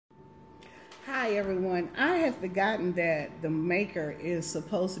Hi everyone, I have forgotten that the maker is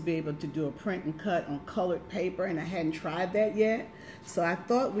supposed to be able to do a print and cut on colored paper, and I hadn't tried that yet. So I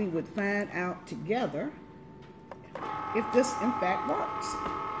thought we would find out together if this in fact works.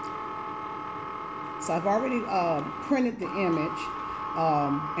 So I've already printed the image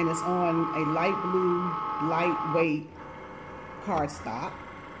and it's on a light blue, lightweight cardstock.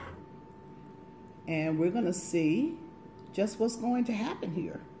 And we're going to see just what's going to happen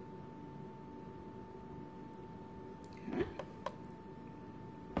here. Okay.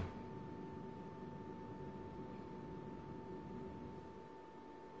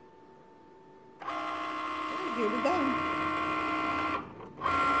 Here we go.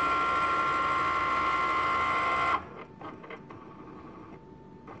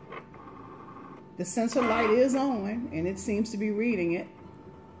 The sensor light is on and it seems to be reading it.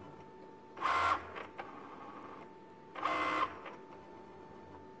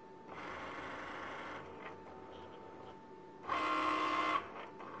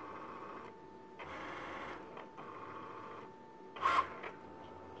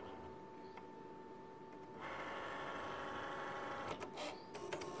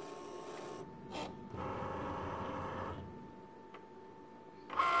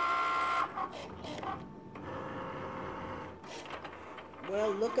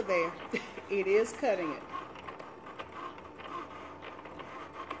 Well, look at there. It is cutting it.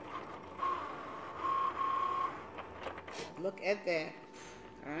 Look at that.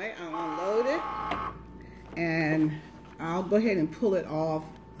 All right, I'll unload it. And I'll go ahead and pull it off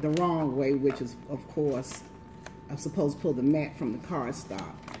the wrong way, which is, of course, I'm supposed to pull the mat from the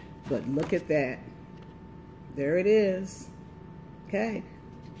cardstock. But look at that. There it is. Okay.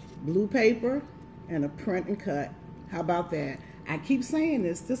 Blue paper and a print and cut. How about that? I keep saying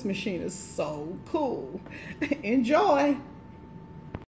this machine is so cool. Enjoy.